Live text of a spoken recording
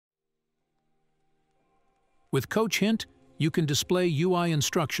With coachHint, you can display UI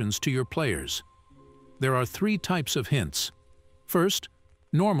instructions to your players. There are 3 types of hints. First,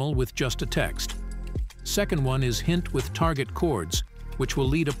 normal with just a text. Second one is hint with target chords, which will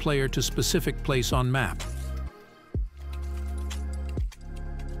lead a player to specific place on map.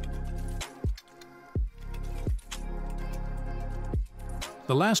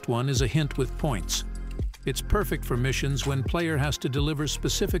 The last one is a hint with points. It's perfect for missions when player has to deliver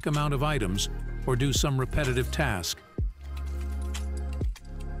specific amount of items or do some repetitive task.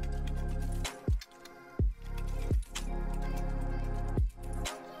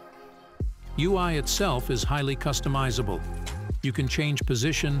 UI itself is highly customizable. You can change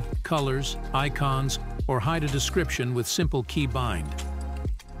position, colors, icons, or hide a description with simple key bind.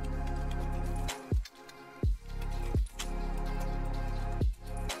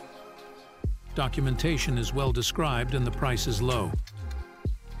 Documentation is well described and the price is low.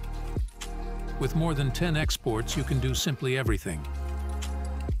 With more than 10 exports, you can do simply everything.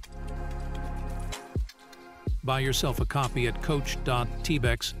 Buy yourself a copy at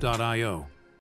coach.tebex.io.